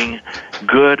recruiting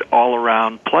good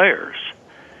all-around players.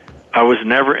 I was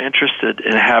never interested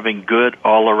in having good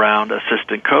all-around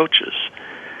assistant coaches.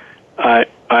 I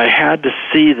had to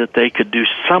see that they could do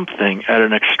something at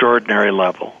an extraordinary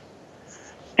level.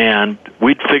 And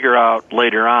we'd figure out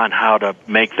later on how to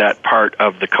make that part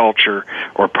of the culture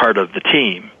or part of the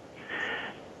team.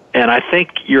 And I think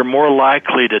you're more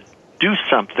likely to do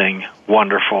something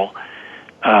wonderful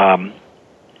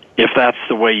if that's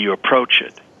the way you approach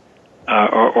it,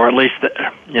 or at least,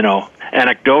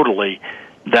 anecdotally,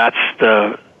 that's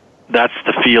the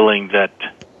feeling that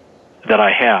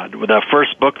I had with the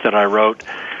first book that I wrote,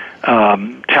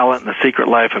 Talent and the Secret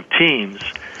Life of Teams.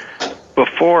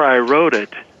 Before I wrote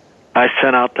it, I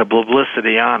sent out the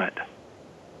publicity on it.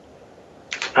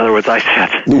 In other words, I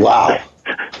said, "Wow,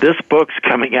 this book's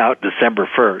coming out December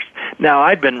 1st." Now,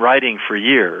 I'd been writing for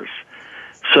years,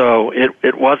 so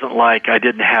it wasn't like I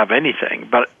didn't have anything.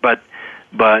 But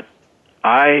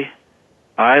I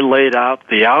laid out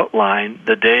the outline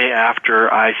the day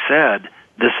after I said,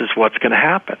 this is what's going to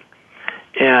happen.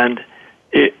 And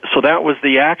so that was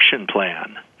the action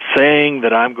plan. Saying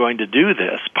that I'm going to do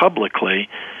this publicly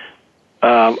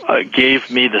gave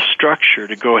me the structure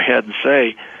to go ahead and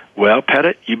say, well,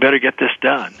 Pettit, you better get this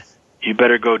done. You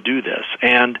better go do this.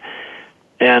 And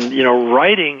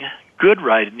good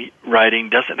writing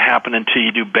doesn't happen until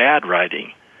you do bad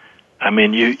writing. I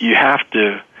mean, you have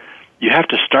to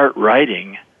start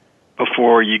writing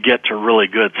before you get to really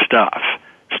good stuff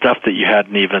that you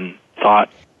hadn't even thought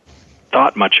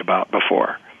much about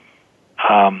before.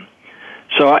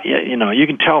 So, you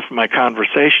can tell from my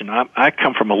conversation, I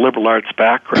come from a liberal arts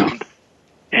background,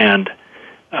 and,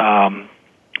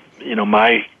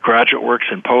 my graduate work's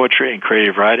in poetry and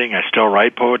creative writing. I still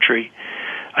write poetry.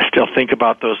 I still think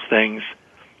about those things.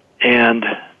 And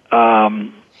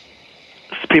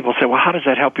people say, well, how does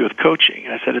that help you with coaching?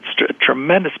 And I said, it's a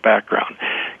tremendous background,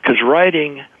 because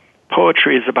writing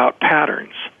poetry is about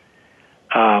patterns.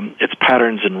 It's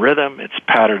patterns in rhythm. It's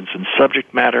patterns in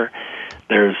subject matter.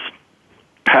 There's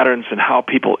patterns in how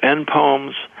people end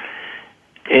poems,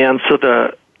 and so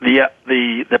the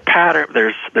pattern.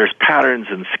 There's patterns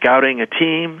in scouting a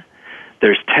team.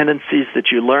 There's tendencies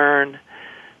that you learn.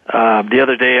 The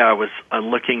other day, I was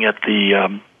looking at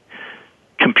the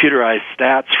computerized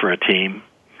stats for a team,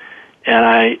 and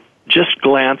I just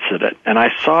glanced at it, and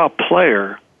I saw a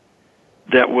player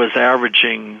that was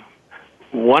averaging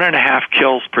 1.5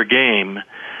 kills per game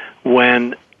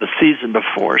when the season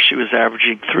before she was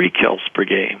averaging 3 kills per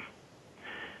game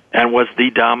and was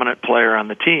the dominant player on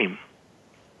the team.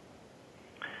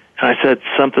 And I said,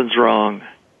 something's wrong.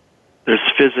 There's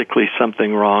physically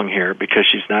something wrong here because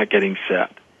she's not getting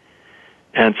set.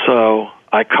 And so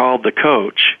I called the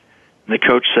coach, and the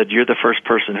coach said, you're the first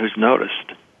person who's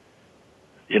noticed.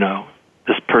 This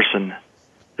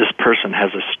this person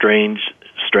has a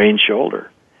strange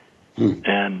shoulder.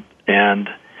 And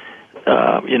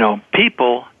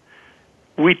people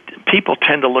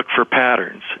tend to look for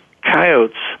patterns.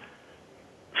 Coyotes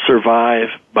survive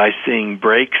by seeing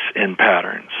breaks in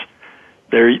patterns.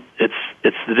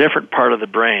 It's the different part of the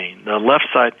brain. The left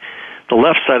side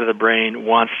of the brain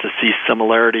wants to see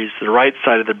similarities. The right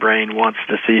side of the brain wants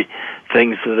to see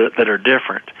things that are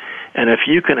different. And if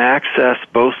you can access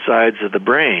both sides of the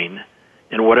brain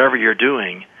in whatever you're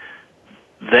doing,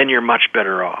 then you're much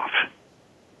better off.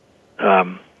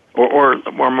 Or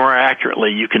more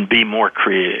accurately, you can be more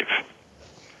creative.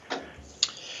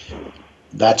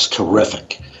 That's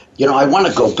terrific. I want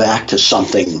to go back to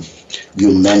something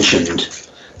you mentioned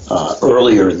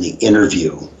earlier in the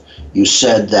interview. You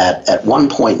said that at one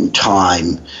point in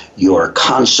time, your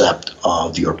concept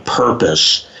of your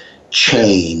purpose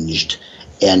changed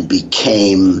and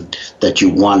became that you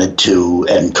wanted to,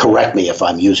 and correct me if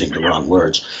I'm using the wrong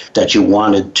words, that you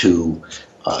wanted to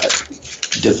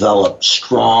develop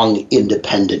strong,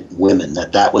 independent women,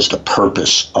 that was the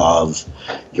purpose of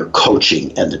your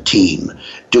coaching and the team.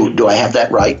 Do I have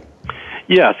that right?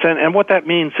 Yes, and what that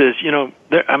means is,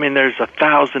 there's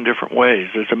 1,000 different ways.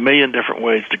 There's 1,000,000 different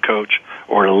ways to coach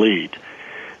or to lead.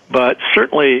 But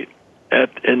certainly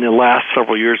in the last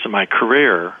several years of my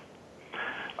career,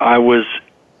 I was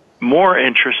more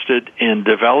interested in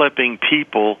developing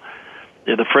people,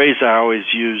 the phrase I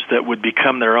always use, that would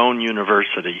become their own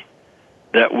university,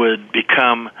 that would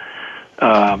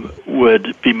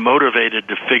be motivated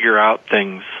to figure out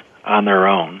things on their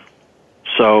own,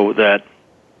 so that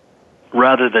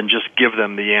rather than just give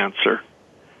them the answer.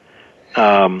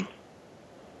 So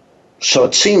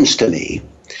it seems to me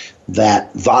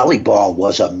that volleyball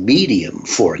was a medium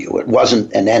for you. It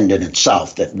wasn't an end in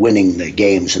itself, that winning the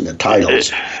games and the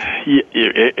titles.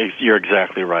 You're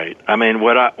exactly right. I mean,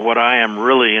 what I am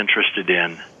really interested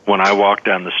in when I walk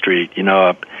down the street,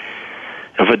 if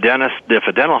a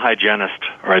dental hygienist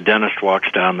or a dentist walks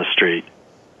down the street,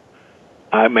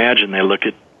 I imagine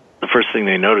the first thing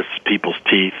they notice is people's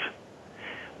teeth.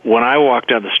 When I walk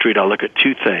down the street, I look at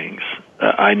two things.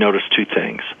 I notice two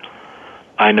things.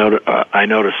 I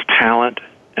notice talent,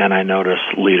 and I notice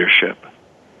leadership,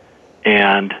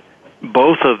 and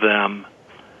both of them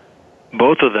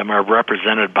are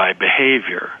represented by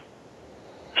behavior.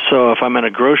 So if I'm in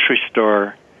a grocery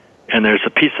store and there's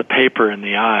a piece of paper in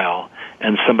the aisle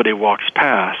and somebody walks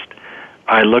past,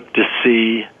 I look to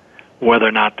see whether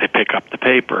or not they pick up the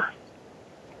paper.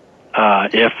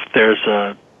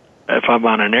 If I'm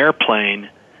on an airplane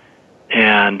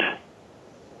and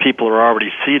people are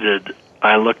already seated,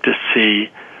 I look to see,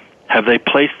 have they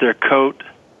placed their coat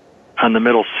on the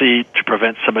middle seat to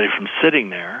prevent somebody from sitting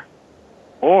there?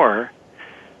 Or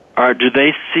do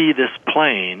they see this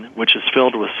plane, which is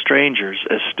filled with strangers,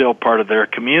 as still part of their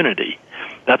community?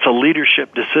 That's a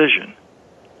leadership decision.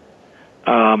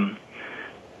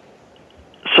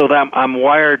 So that I'm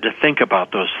wired to think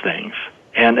about those things.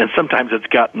 And sometimes it's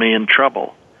gotten me in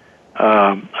trouble.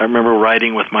 I remember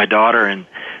riding with my daughter, and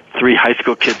 3 high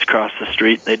school kids crossed the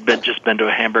street. They'd just been to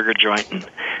a hamburger joint, and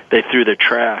they threw their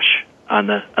trash on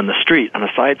the street, on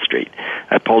a side street.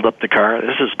 I pulled up the car.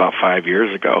 This is about 5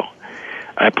 years ago.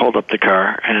 I pulled up the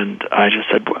car, and I just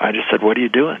said, "What are you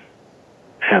doing?"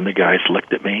 And the guys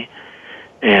looked at me,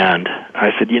 and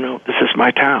I said, "This is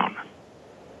my town.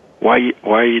 Why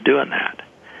are you doing that?"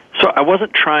 So I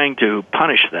wasn't trying to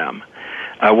punish them.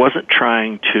 I wasn't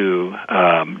trying to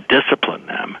discipline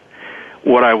them.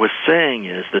 What I was saying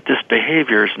is that this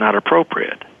behavior is not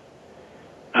appropriate.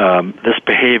 This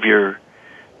behavior,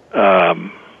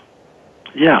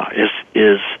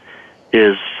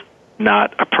 is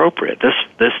not appropriate.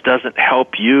 This doesn't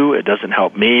help you. It doesn't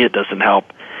help me. It doesn't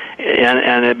help,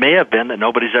 and it may have been that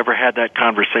nobody's ever had that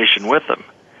conversation with them.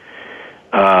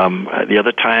 The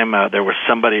other time, there was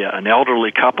somebody, an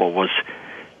elderly couple, was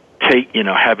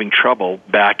having trouble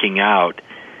backing out,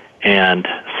 and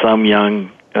some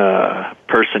young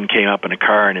person came up in a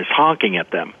car and is honking at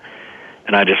them.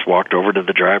 And I just walked over to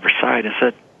the driver's side and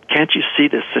said, "Can't you see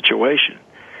this situation?"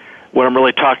 What I'm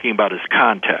really talking about is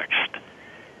context.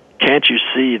 Can't you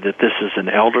see that this is an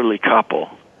elderly couple?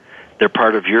 They're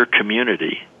part of your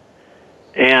community.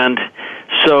 And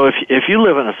so if you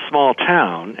live in a small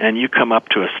town and you come up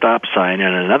to a stop sign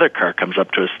and another car comes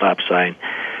up to a stop sign,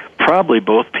 probably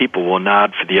both people will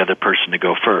nod for the other person to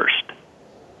go first.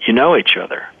 You know each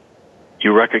other.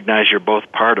 You recognize you're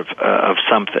both part of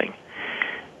something.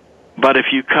 But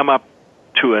if you come up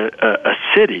to a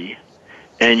city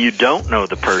and you don't know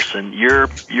the person,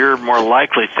 you're more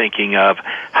likely thinking of,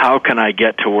 how can I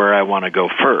get to where I want to go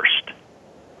first?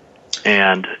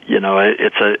 and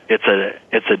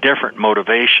it's a different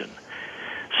motivation.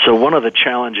 So one of the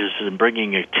challenges in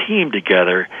bringing a team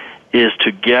together is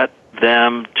to get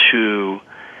them to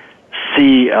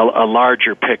see a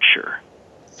larger picture.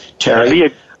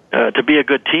 Terry, to be a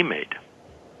good teammate.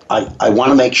 I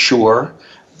want to make sure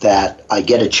that I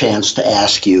get a chance to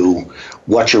ask you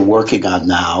what you're working on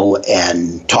now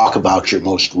and talk about your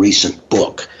most recent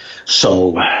book.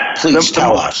 So please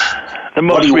tell us,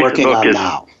 what are you working on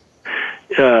now?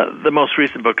 The most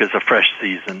recent book is A Fresh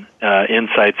Season,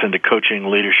 Insights into Coaching,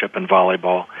 Leadership, and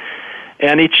Volleyball.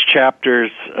 And each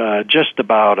chapter's just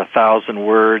about 1,000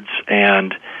 words,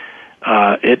 and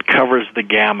it covers the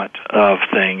gamut of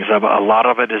things. A lot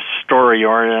of it is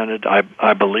story-oriented.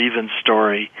 I believe in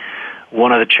story.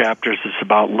 One of the chapters is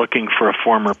about looking for a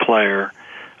former player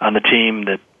on the team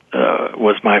that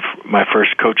was my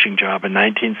first coaching job in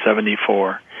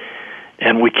 1974.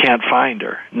 And we can't find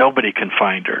her. Nobody can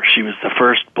find her. She was the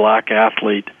first black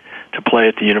athlete to play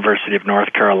at the University of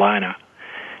North Carolina.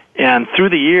 And through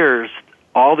the years,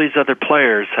 all these other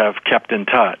players have kept in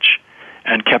touch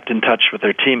with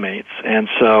their teammates. And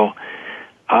so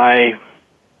I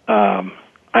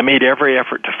made every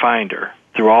effort to find her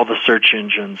through all the search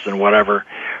engines and whatever,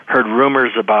 heard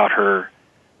rumors about her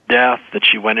death, that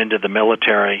she went into the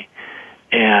military,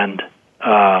 and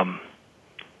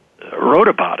wrote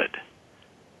about it.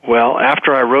 Well,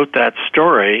 after I wrote that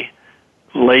story,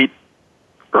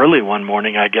 early one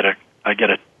morning, I get a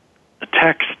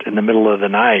text in the middle of the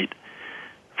night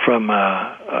from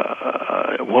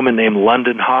a woman named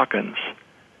London Hawkins,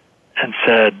 and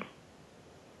said,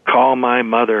 "Call my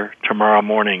mother tomorrow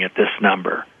morning at this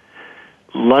number."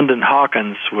 London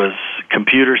Hawkins was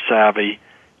computer savvy,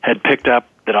 had picked up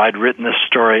that I'd written this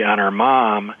story on her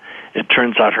mom. It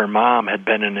turns out her mom had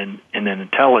been in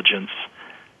intelligence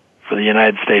for the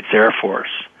United States Air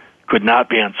Force, could not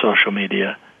be on social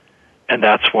media, and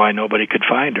that's why nobody could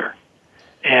find her.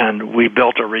 And we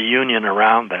built a reunion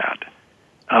around that.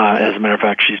 As a matter of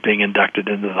fact, she's being inducted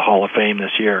into the Hall of Fame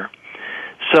this year.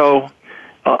 So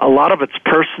a lot of it's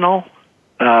personal.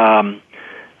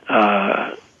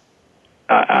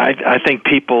 I think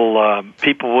people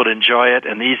would enjoy it,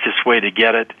 and the easiest way to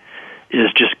get it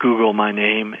is just Google my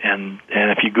name, and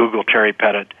if you Google Terry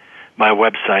Pettit, my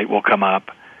website will come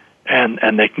up,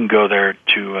 and they can go there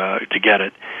to get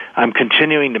it. I'm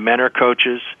continuing to mentor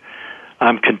coaches.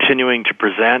 I'm continuing to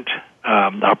present.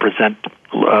 I'll present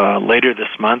later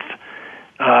this month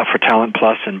for Talent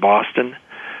Plus in Boston.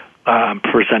 I'm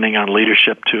presenting on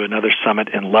leadership to another summit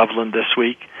in Loveland this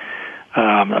week.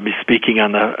 I'll be speaking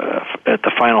at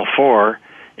the Final Four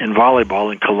in volleyball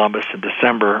in Columbus in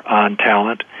December on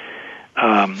talent.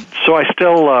 So I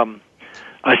still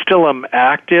am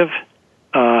active,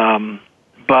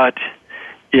 but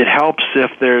it helps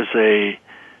if there's a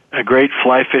great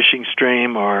fly fishing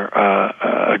stream or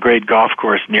a great golf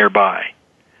course nearby.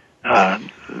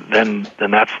 Then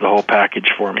that's the whole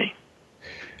package for me.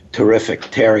 Terrific.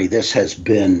 Terry, this has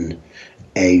been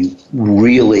a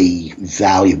really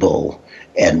valuable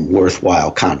and worthwhile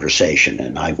conversation,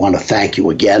 and I want to thank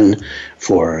you again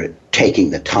for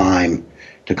taking the time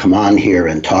to come on here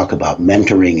and talk about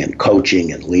mentoring and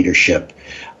coaching and leadership.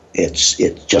 It's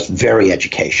just very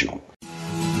educational.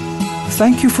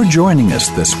 Thank you for joining us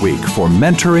this week for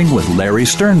Mentoring with Larry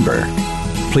Sternberg.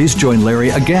 Please join Larry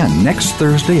again next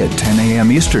Thursday at 10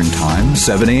 a.m. Eastern Time,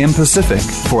 7 a.m. Pacific,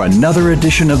 for another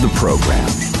edition of the program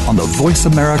on the Voice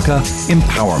America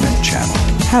Empowerment Channel.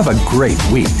 Have a great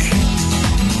week.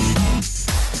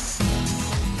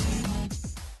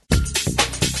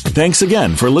 Thanks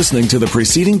again for listening to the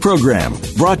preceding program,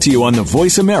 brought to you on the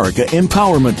Voice America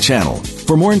Empowerment Channel.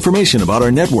 For more information about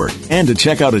our network and to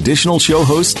check out additional show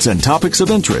hosts and topics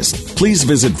of interest, please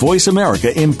visit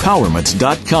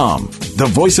voiceamericaempowerment.com. The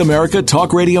Voice America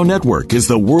Talk Radio Network is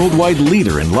the worldwide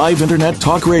leader in live Internet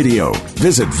talk radio.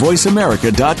 Visit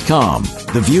voiceamerica.com.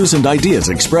 The views and ideas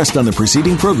expressed on the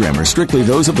preceding program are strictly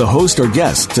those of the host or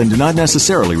guests and do not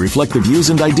necessarily reflect the views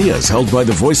and ideas held by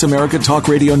the Voice America Talk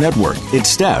Radio Network, its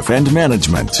staff, and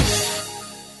management.